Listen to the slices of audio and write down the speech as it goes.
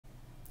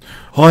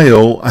Hi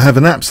all, I have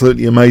an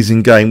absolutely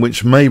amazing game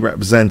which may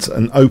represent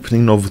an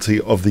opening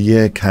novelty of the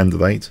year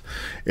candidate.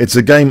 It's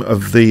a game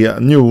of the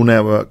neural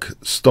network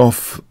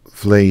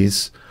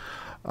Stoofvlees.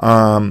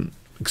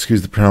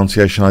 Excuse the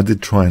pronunciation, I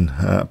did try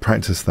and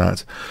practice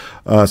that.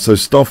 So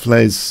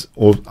Stoofvlees,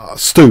 or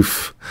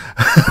Stoof,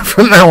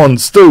 from now on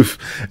Stoof,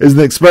 is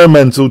an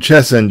experimental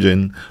chess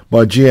engine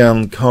by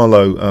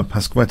Giancarlo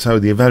Pasquetto.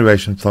 The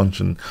evaluation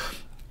function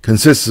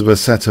consists of a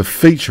set of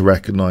feature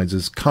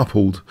recognizers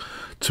coupled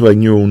to a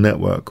neural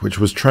network, which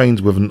was trained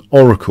with an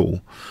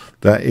oracle.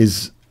 That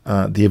is,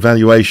 the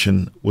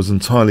evaluation was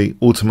entirely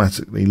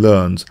automatically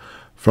learned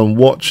from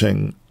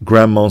watching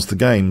Grandmaster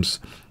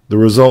games. The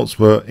results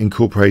were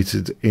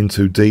incorporated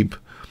into Deep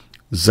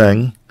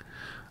Zeng.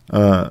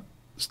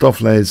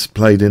 Stoofvlees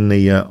played in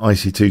the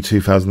IC2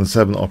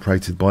 2007,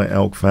 operated by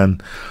Elk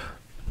van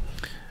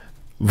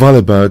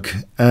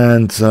Wallenberg,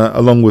 and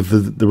along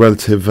with the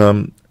relative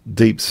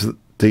Deep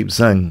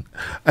Zeng.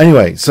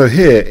 Anyway, so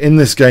here in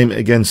this game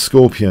against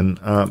Scorpion,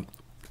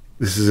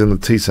 this is in the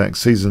TCEC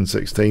Season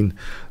 16,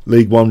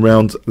 League 1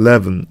 Round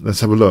 11.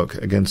 Let's have a look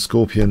against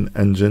Scorpion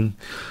Engine.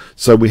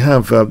 So we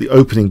have the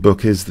opening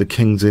book is the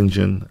King's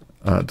Engine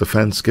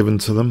defense given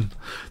to them.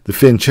 The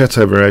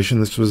fianchetto variation,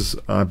 this was,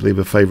 I believe,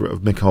 a favourite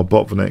of Mikhail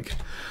Botvinnik,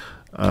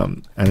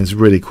 and is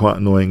really quite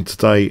annoying.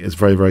 Today is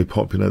very, very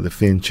popular. The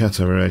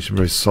fianchetto variation,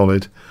 very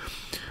solid.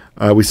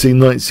 We see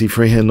knight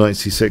c3 here, knight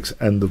c6,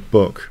 end of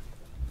book.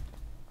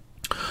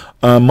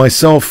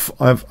 Myself,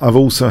 I've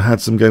also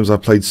had some games. I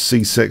played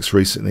c6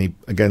 recently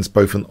against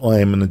both an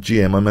IM and a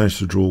GM. I managed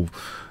to draw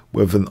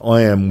with an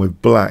IM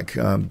with black.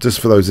 Just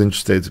for those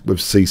interested with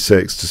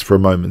c6, just for a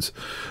moment,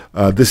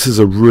 this is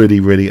a really,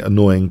 really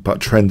annoying but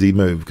trendy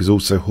move, because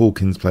also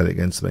Hawkins played it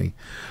against me.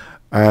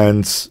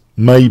 And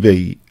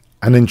maybe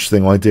an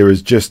interesting idea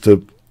is just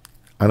to,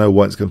 I know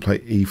White's going to play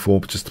e4,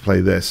 but just to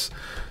play this.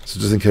 So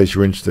just in case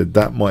you're interested,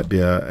 that might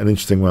be an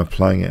interesting way of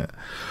playing it.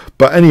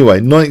 But anyway,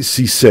 knight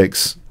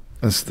c6.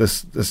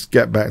 Let's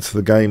get back to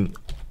the game.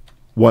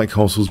 White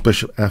castles,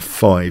 bishop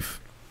f5.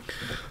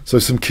 So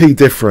some key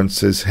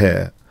differences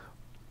here.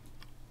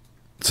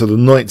 So the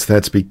knight's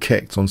there to be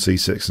kicked on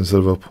c6 instead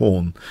of a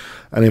pawn.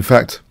 And in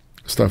fact,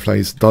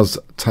 Stoofvlees does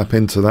tap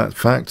into that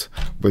fact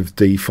with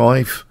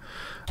d5.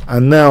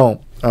 And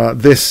now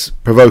this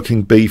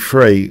provoking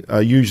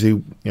b3,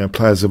 usually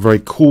players are very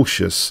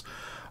cautious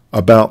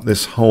about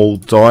this whole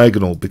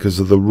diagonal because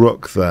of the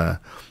rook there.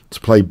 To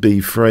play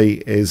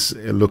b3 is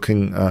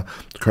looking to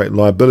create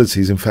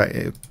liabilities. In fact,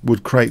 it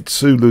would create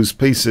two loose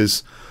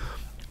pieces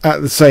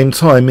at the same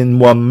time in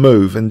one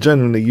move, and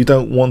generally you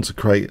don't want to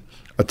create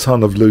a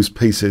ton of loose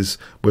pieces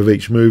with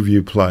each move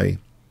you play.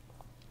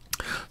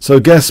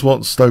 So guess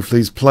what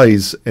Stoofvlees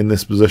plays in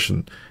this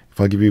position, if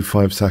I give you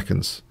 5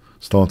 seconds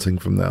starting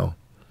from now.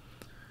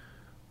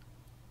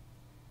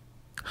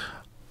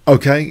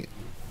 Okay,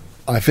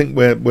 I think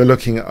we're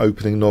looking at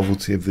opening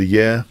novelty of the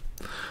year.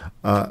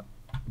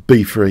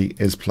 b3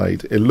 is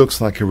played. It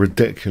looks like a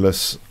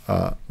ridiculous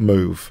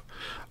move.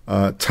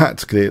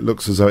 Tactically, it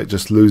looks as though it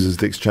just loses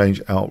the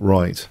exchange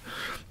outright.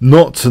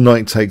 Not to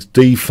knight takes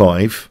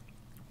d5,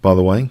 by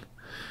the way,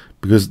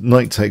 because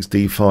knight takes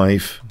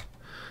d5.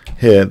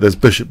 Here, there's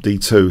bishop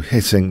d2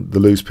 hitting the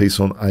loose piece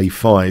on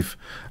a5,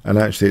 and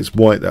actually it's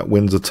white that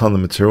wins a ton of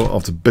material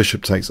after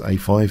bishop takes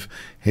a5,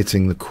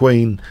 hitting the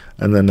queen,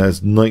 and then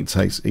there's knight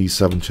takes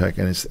e7 check,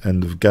 and it's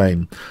end of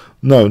game.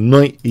 No,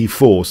 knight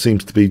e4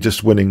 seems to be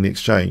just winning the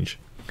exchange.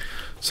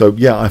 So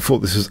yeah, I thought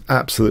this was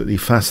absolutely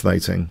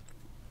fascinating.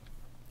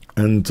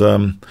 And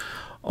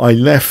I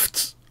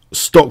left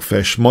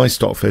Stockfish, my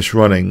Stockfish,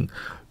 running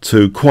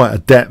to quite a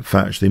depth,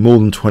 actually, more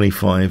than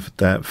 25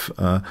 depth.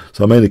 So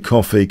I made a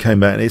coffee,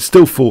 came back, and it's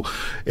still full.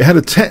 It had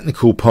a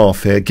technical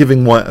path here,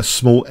 giving white a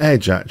small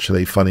edge,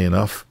 actually, funny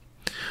enough,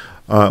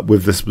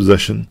 with this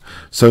position.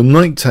 So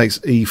knight takes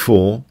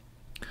e4.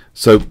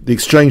 So the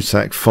exchange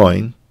sack,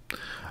 fine.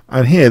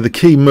 And here, the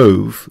key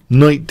move,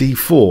 knight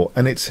d4.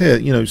 And it's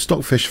here,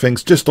 Stockfish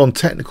thinks just on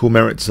technical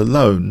merits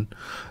alone,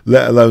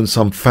 let alone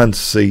some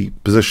fantasy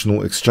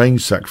positional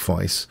exchange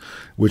sacrifice,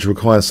 which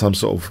requires some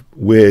sort of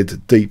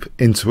weird, deep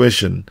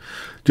intuition.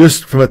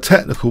 Just from a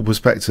technical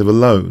perspective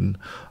alone,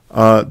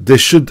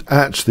 this should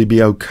actually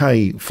be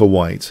okay for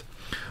white.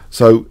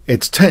 So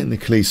it's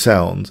technically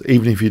sound,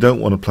 even if you don't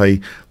want to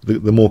play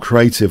the more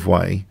creative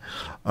way.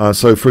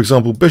 So, for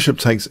example, bishop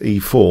takes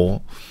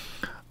e4.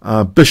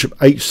 Bishop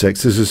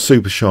h6, this is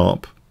super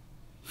sharp.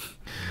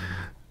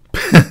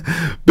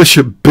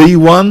 Bishop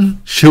b1,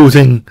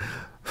 shielding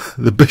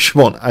the bishop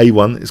on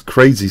a1 is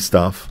crazy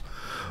stuff.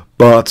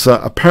 But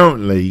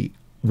apparently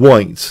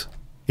white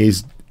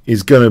is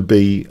going to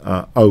be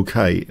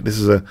okay. This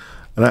is an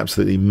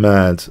absolutely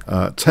mad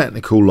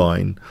technical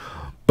line.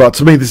 But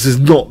to me, this is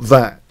not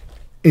that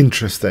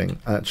interesting,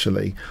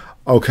 actually.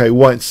 Okay,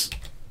 white's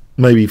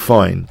maybe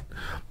fine.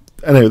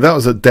 Anyway, that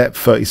was at depth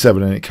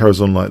 37, and it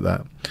carries on like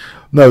that.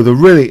 No, the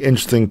really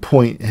interesting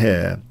point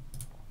here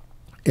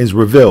is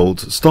revealed.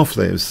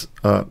 Stoofvlees,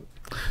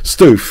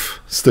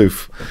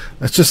 Stoof.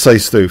 Let's just say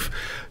Stoof.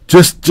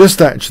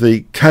 Just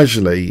actually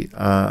casually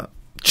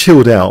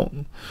chilled out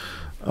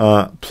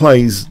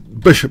plays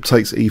bishop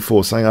takes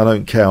e4, saying I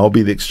don't care, I'll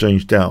be the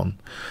exchange down.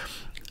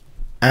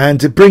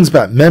 And it brings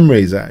back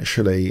memories,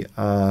 actually.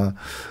 I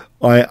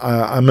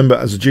remember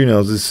as a junior, I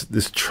was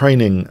this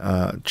training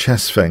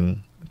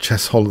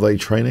chess holiday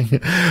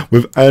training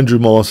with Andrew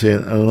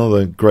Martin and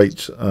another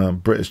great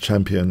British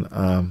champion,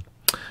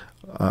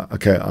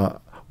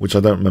 which I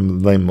don't remember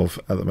the name of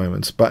at the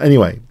moment. But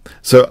anyway,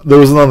 so there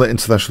was another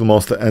international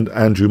master and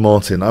Andrew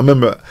Martin. I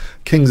remember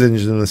King's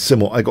Engine in the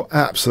Simul, I got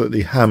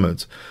absolutely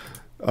hammered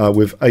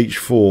with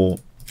h4,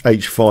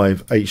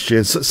 h5, hg,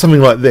 and something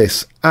like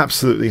this,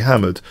 absolutely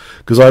hammered,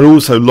 because I'd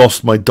also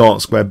lost my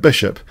dark square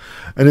bishop.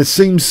 And it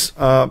seems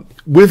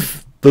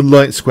with the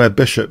light square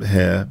bishop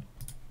here,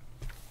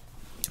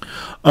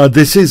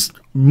 this is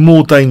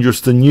more dangerous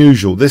than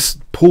usual. This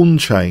pawn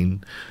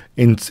chain,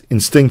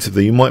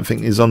 instinctively, you might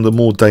think is under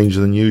more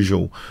danger than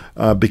usual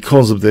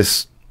because of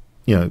this,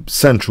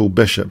 central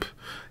bishop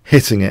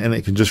hitting it, and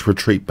it can just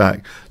retreat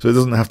back. So it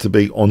doesn't have to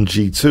be on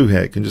g2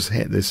 here. It can just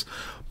hit this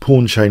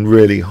pawn chain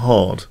really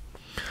hard.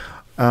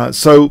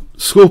 So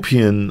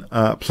Scorpion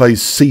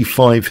plays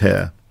c5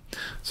 here.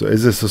 So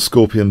is this a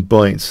Scorpion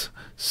bite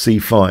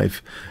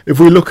c5? If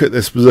we look at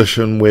this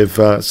position with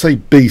say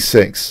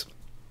b6,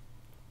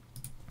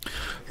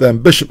 then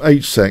bishop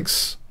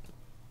h6,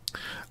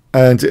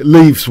 and it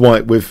leaves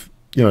white with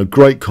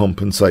great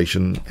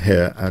compensation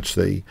here.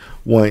 Actually,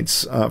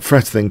 white's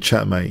threatening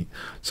checkmate,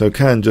 so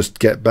can just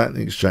get back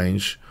the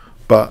exchange,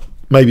 but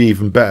maybe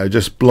even better,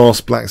 just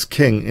blast black's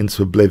king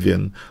into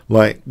oblivion,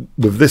 like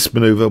with this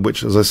maneuver,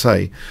 which, as I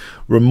say,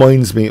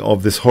 reminds me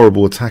of this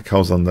horrible attack I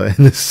was under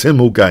in this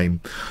Simul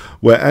game,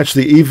 where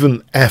actually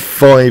even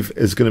f5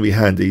 is going to be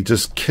handy,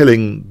 just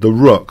killing the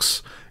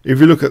rooks. If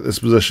you look at this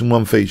position,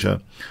 one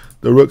feature,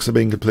 the rooks are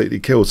being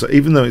completely killed. So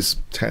even though it's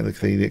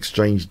technically the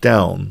exchange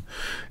down,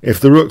 if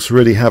the rooks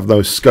really have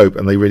no scope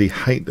and they really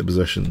hate the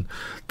position,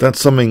 that's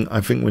something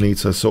I think we need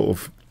to sort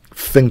of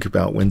think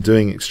about when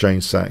doing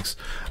exchange sacks.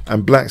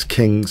 And black's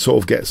king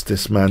sort of gets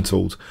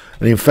dismantled,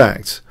 and in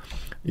fact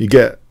you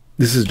get,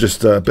 this is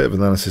just a bit of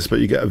analysis, but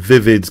you get a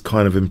vivid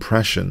kind of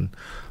impression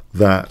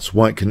that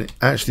white can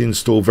actually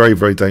install very,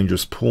 very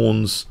dangerous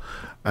pawns,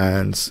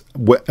 and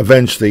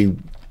eventually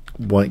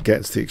white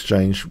gets the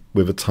exchange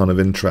with a ton of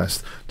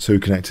interest, two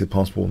connected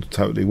pass pawns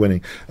totally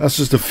winning. That's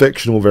just a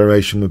fictional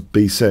variation with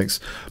b6,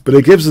 but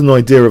it gives an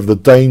idea of the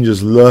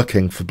dangers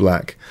lurking for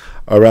black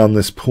around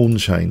this pawn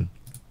chain.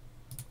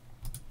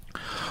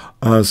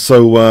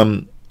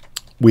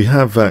 We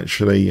have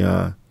actually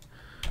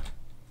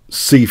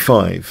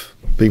c5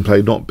 being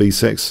played, not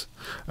b6,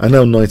 and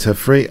now knight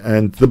f3,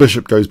 and the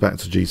bishop goes back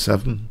to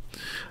g7.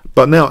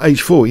 But now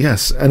h4,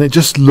 yes, and it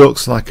just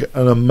looks like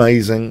an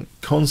amazing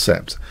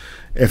concept.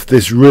 If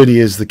this really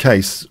is the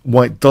case,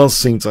 white does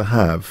seem to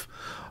have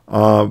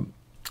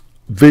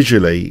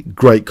visually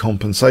great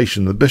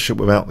compensation. The bishop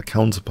without the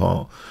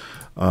counterpart,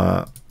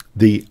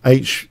 the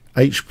h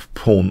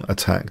pawn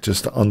attack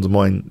just to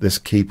undermine this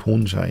key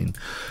pawn chain.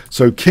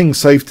 So king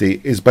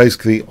safety is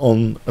basically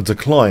on a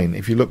decline.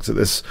 If you looked at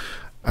this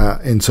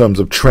in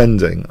terms of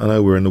trending, I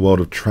know we're in the world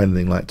of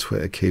trending like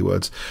Twitter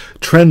keywords,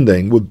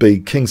 trending would be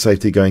king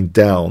safety going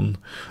down,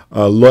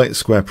 light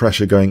square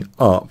pressure going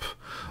up,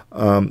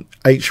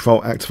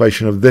 h-file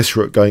activation of this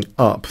rook going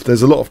up.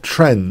 There's a lot of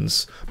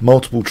trends,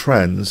 multiple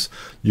trends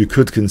you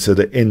could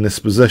consider in this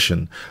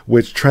position,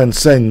 which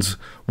transcends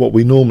what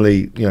we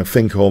normally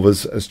think of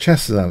as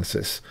chess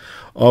analysis.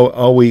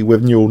 Are we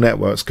with neural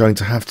networks going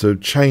to have to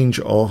change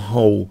our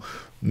whole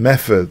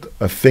method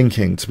of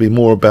thinking to be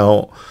more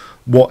about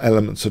what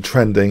elements are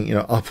trending,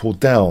 up or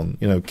down,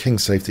 king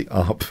safety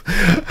up,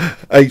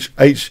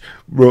 h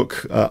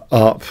rook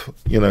up,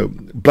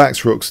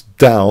 black's rook's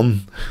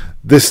down.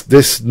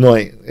 This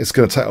knight, it's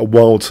going to take a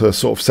while to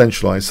sort of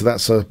centralize. So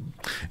that's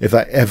if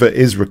that ever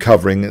is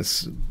recovering,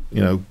 it's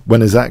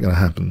when is that going to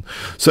happen?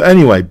 So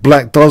anyway,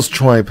 black does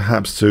try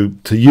perhaps to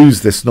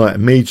use this knight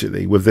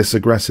immediately with this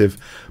aggressive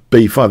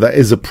b5. That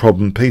is a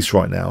problem piece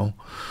right now.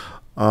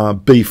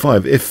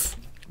 b5, if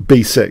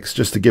b6,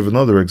 just to give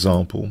another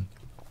example,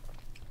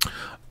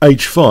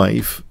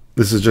 h5,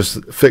 this is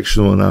just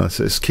fictional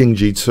analysis, king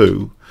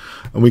g2,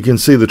 and we can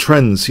see the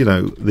trends,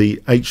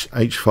 the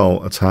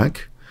h-file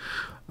attack.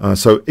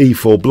 So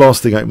e4,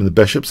 blasting open the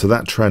bishop, so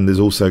that trend is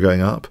also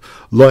going up.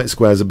 Light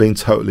squares are being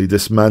totally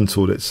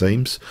dismantled, it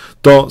seems.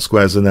 Dark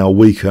squares are now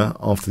weaker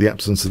after the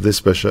absence of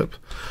this bishop.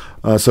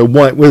 So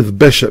white with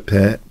bishop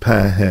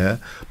pair here,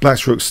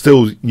 black's rook's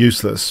still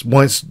useless.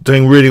 White's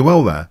doing really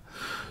well there.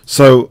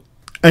 So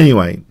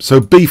anyway, so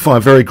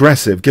b5 very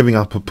aggressive, giving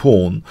up a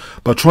pawn,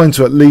 but trying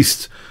to at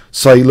least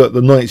say, look,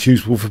 the knight's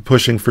useful for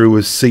pushing through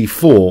with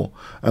c4,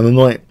 and the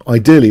knight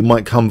ideally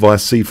might come via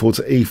c4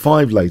 to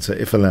e5 later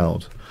if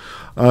allowed.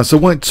 So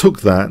white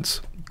took that,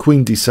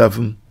 queen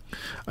d7,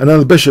 and now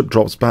the bishop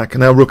drops back,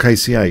 and now rook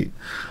ac8.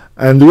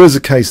 And there is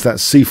a case that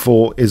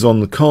c4 is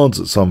on the cards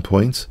at some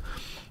point.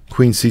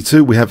 Queen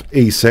c2, we have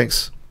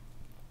e6,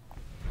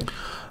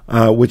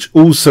 which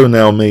also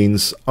now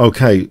means,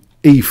 okay,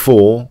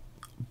 e4,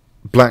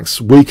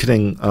 black's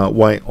weakening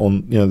white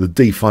on, the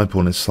d5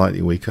 pawn is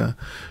slightly weaker.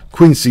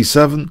 Queen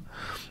c7.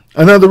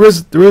 And now there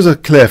is a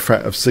clear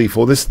threat of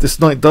c4. This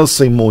knight does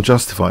seem more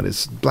justified.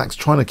 It's black's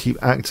trying to keep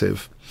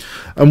active,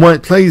 and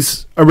white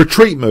plays a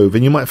retreat move,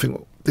 and you might think,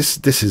 well, this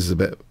is a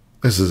bit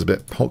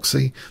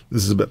poxy.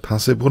 This is a bit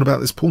passive. What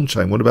about this pawn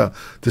chain? What about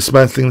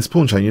dismantling this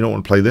pawn chain? You don't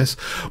want to play this.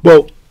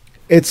 Well,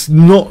 it's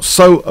not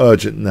so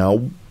urgent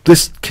now.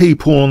 This key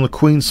pawn on the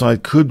queen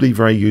side could be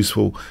very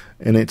useful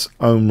in its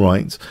own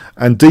right,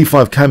 and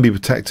d5 can be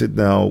protected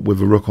now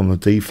with a rook on the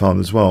d file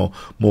as well,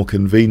 more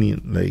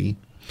conveniently.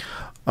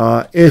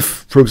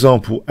 If, for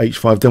example,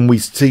 h5, then we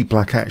see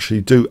black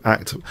actually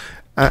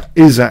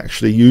is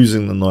actually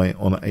using the knight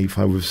on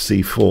a5 with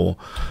c4.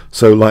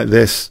 So like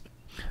this,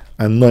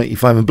 and knight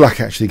e5, and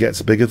black actually gets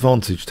a big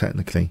advantage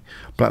technically.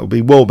 Black will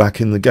be well back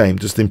in the game,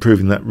 just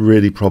improving that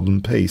really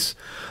problem piece.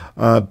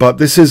 But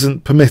this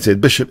isn't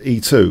permitted. Bishop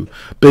e2,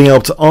 being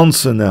able to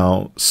answer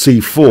now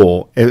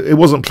c4. It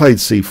wasn't played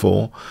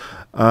c4.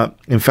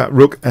 In fact,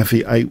 rook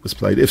fe8 was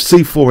played. If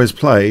c4 is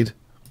played,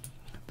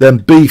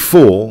 then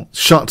b4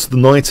 shuts the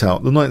knight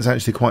out. The knight's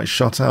actually quite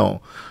shut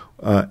out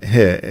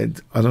here.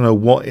 I don't know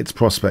what its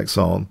prospects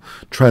are.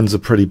 Trends are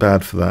pretty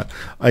bad for that.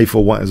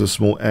 a4 white has a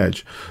small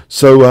edge.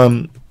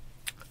 So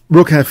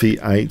rook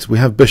fe8, we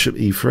have bishop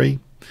e3,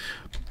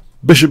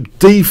 bishop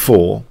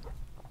d4.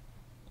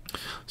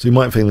 So you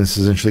might think this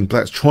is interesting.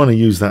 Black's trying to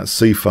use that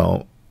c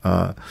file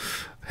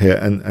here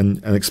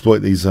and exploit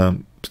these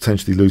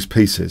potentially loose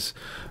pieces.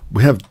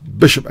 We have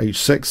bishop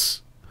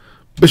h6,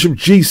 bishop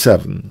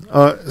g7.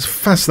 It's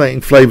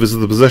fascinating flavours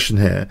of the position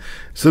here.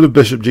 Instead of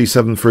bishop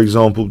g7, for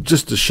example,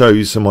 just to show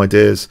you some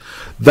ideas,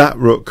 that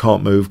rook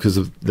can't move because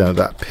of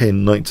that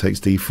pin. Knight takes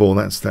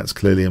d4. That's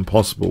clearly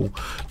impossible.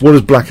 What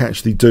does black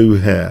actually do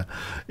here?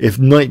 If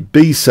knight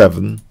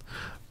b7,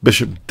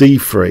 bishop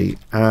d3,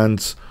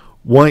 and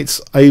white's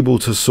able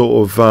to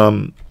sort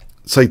of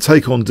say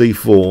take on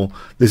d4,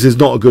 this is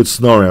not a good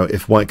scenario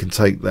if white can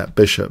take that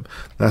bishop.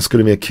 That's going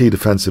to be a key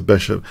defensive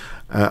bishop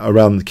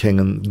around the king,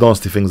 and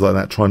nasty things like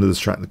that, trying to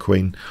distract the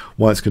queen.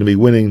 White's going to be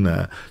winning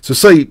there. So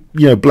say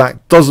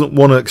black doesn't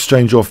want to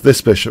exchange off this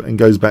bishop and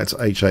goes back to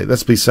h8.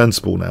 Let's be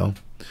sensible now.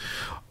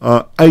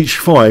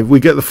 h5, we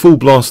get the full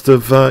blast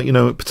of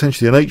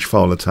potentially an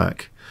h-file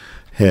attack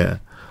here.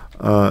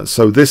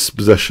 So this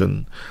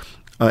position,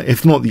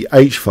 if not the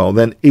h-file,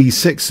 then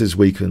e6 is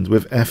weakened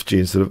with fg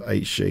instead of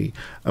hg,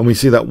 and we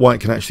see that white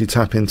can actually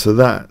tap into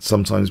that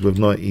sometimes with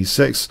knight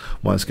e6.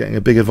 White's getting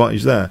a big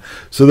advantage there.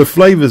 So the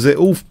flavours, it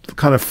all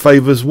kind of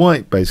favours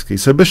white basically.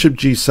 So bishop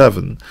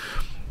g7.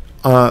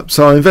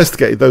 So I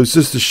investigated those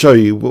just to show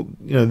you, well,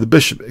 the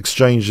bishop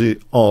exchange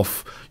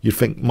off, you'd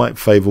think might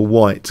favour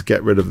white to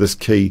get rid of this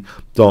key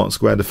dark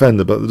square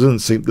defender, but it doesn't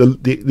seem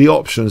the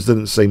options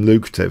didn't seem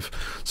lucrative.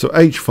 So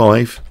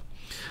h5.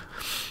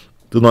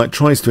 The knight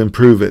tries to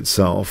improve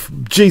itself.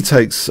 G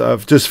takes,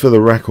 just for the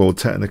record,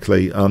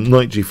 technically,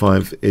 knight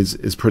g5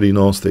 is pretty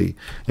nasty.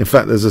 In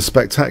fact, there's a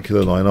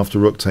spectacular line after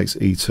rook takes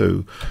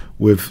e2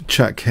 with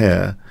check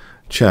here,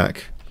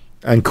 check,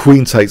 and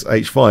queen takes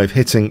h5,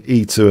 hitting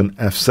e2 and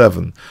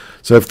f7.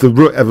 So if the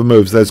rook ever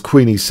moves, there's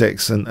queen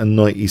e6 and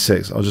knight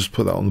e6. I'll just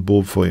put that on the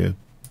board for you,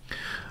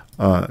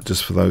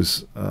 just for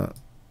those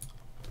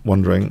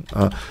wondering.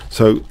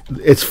 So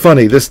it's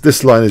funny,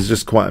 this line is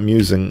just quite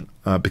amusing,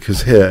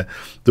 because here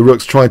the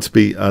rook's tried to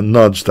be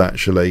nudged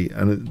actually,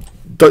 and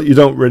you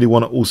don't really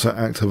want to also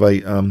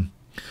activate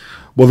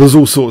well, there's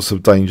all sorts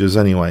of dangers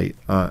anyway.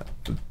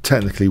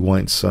 Technically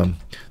white's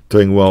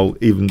doing well,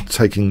 even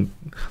taking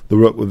the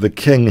rook with the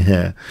king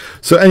here.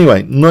 So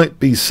anyway, knight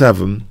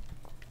b7,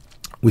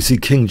 we see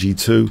king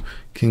g2,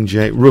 king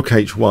g8, rook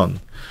h1.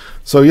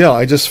 So yeah,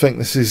 I just think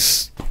this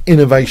is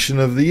innovation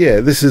of the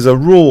year. This is a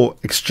raw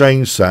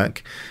exchange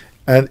sack,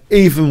 and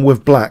even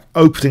with black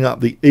opening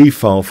up the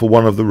e-file for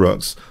one of the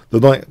rooks, the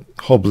knight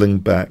hobbling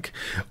back,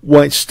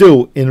 white's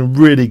still in a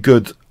really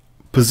good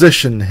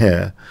position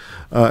here,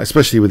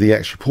 especially with the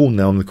extra pawn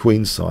now on the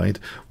queen side.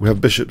 We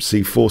have bishop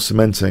c4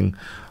 cementing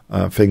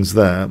things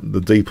there.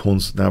 The d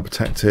pawn's now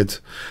protected.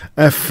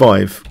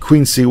 f5,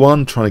 queen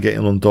c1, trying to get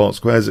in on dark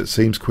squares, it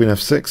seems. Queen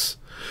f6.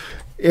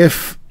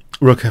 If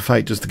rook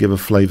f8, just to give a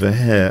flavour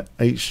here,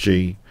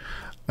 hg,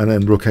 and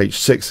then rook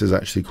h6 is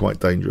actually quite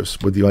dangerous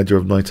with the idea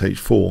of knight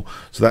h4.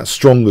 So that's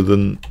stronger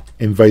than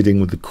invading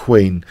with the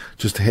queen,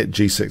 just to hit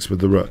g6 with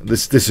the rook.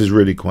 This is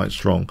really quite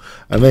strong.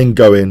 And then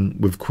go in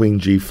with queen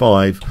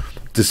g5,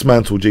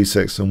 dismantle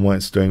g6, and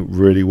white's doing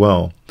really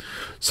well.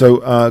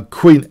 So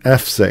queen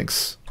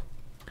f6,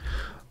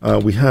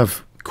 we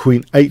have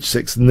queen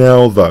h6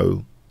 now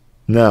though.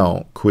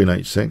 Now queen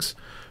h6,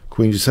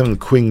 queen g7, the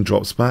queen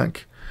drops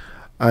back.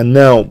 And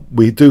now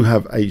we do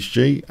have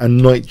hg and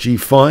knight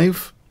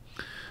g5,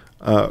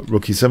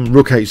 rook e7,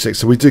 rook h6.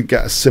 So we do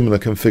get a similar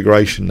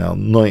configuration now,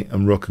 knight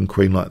and rook and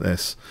queen like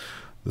this.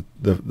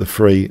 The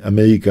three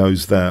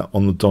amigos there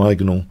on the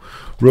diagonal.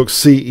 Rook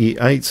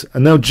ce8,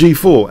 and now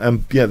g4.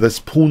 And yeah,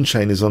 this pawn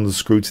chain is under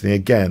scrutiny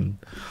again.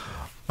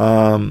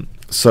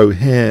 So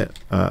here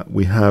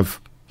we have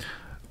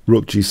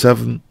rook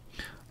g7,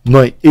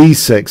 knight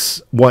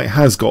e6, white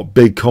has got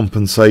big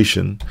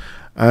compensation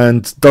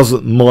and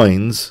doesn't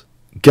mind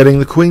getting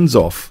the queens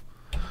off.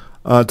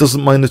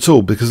 Doesn't mind at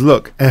all, because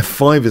look,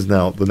 f5 is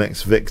now the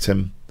next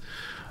victim.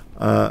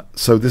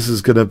 So this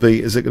is going to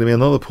be, is it going to be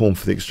another pawn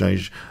for the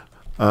exchange?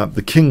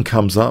 The king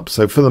comes up,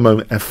 so for the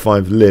moment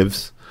f5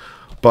 lives,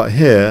 but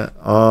here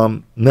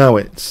now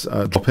it's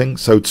dropping,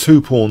 so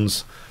 2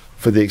 pawns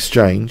for the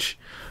exchange.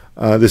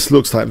 This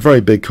looks like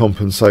very big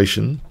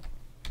compensation,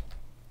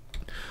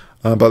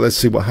 but let's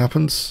see what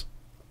happens.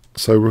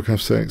 So rook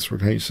f6,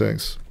 rook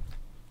h6.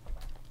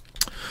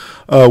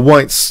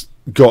 White's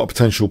got a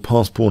potential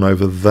pass pawn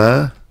over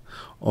there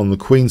on the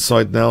queen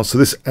side now, so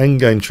this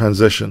endgame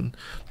transition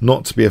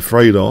not to be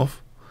afraid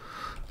of.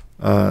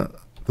 The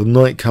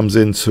knight comes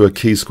into a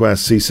key square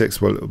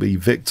c6, where it will be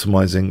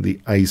victimizing the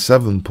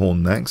a7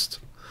 pawn next,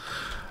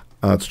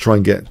 to try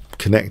and get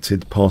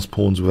connected pass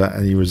pawns without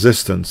any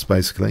resistance,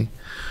 basically.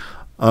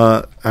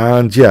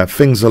 And yeah,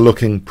 things are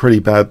looking pretty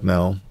bad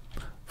now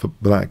for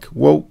black.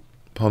 Whoa,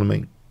 pardon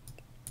me.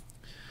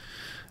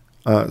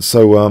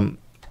 So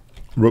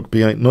rook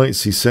b8, knight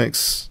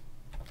c6,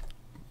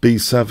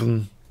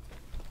 b7,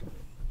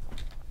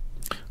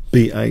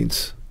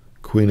 b8,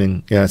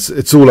 queening. Yeah,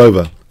 it's all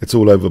over. It's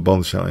all over,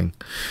 bother shouting.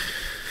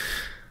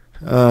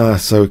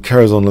 So it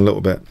carries on a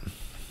little bit.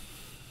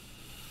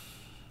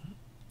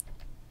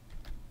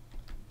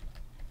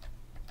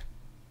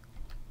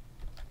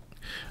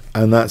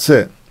 And that's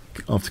it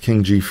after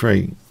king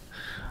g3.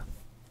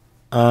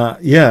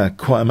 Yeah,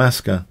 quite a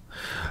massacre.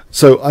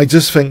 So I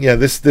just think, yeah,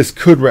 this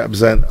could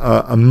represent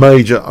a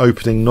major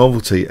opening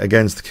novelty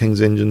against the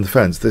King's Indian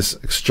defence. This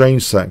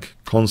exchange sack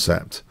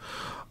concept,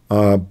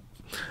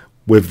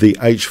 with the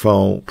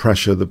h-file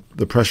pressure,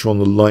 the pressure on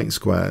the light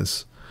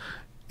squares,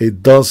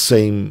 it does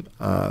seem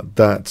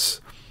that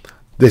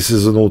this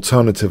is an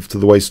alternative to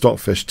the way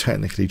Stockfish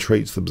technically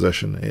treats the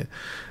position.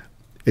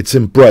 It's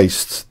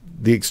embraced.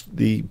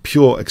 The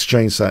pure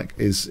exchange sack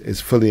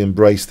is fully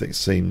embraced, it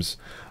seems,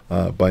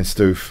 by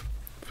Stoof,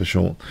 for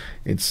short.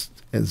 It's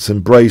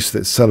embraced,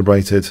 it's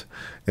celebrated.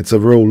 It's a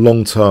real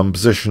long-term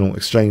positional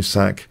exchange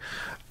sack,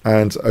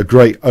 and a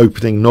great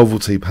opening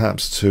novelty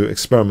perhaps to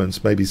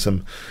experiments, maybe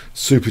some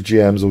super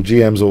GMs or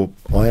GMs or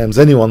IMs,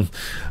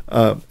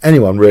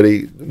 anyone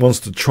really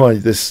wants to try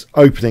this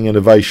opening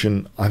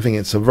innovation. I think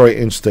it's a very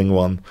interesting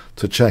one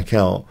to check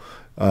out,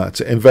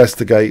 to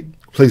investigate.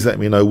 Please let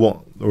me know what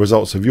the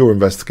results of your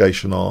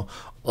investigation are.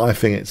 I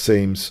think it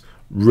seems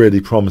really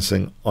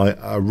promising,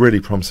 a really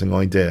promising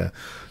idea.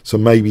 So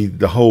maybe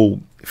the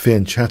whole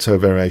fianchetto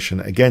variation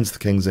against the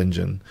King's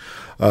Indian,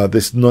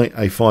 this knight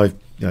a5,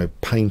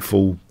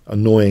 painful,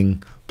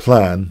 annoying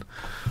plan,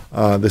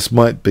 this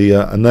might be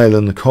a nail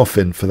in the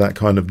coffin for that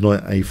kind of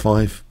knight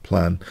a5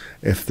 plan,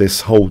 if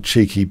this whole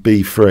cheeky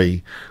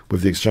b3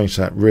 with the exchange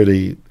sack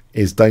really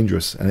is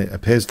dangerous, and it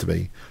appears to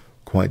be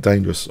quite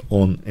dangerous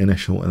on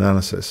initial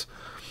analysis.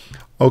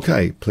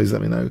 Okay, please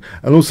let me know.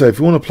 And also, if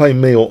you want to play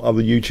me or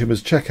other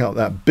YouTubers, check out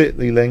that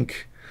bit.ly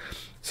link.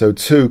 So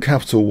 2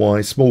 capital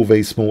Y, small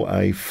v, small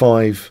a,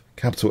 5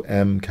 capital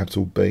M,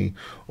 capital B,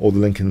 or the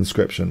link in the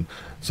description.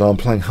 So I'm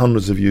playing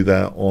hundreds of you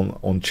there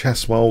on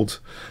Chess World.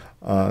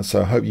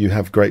 So I hope you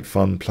have great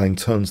fun playing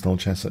turn-style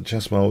chess at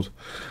Chess World.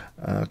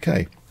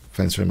 Okay,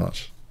 thanks very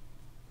much.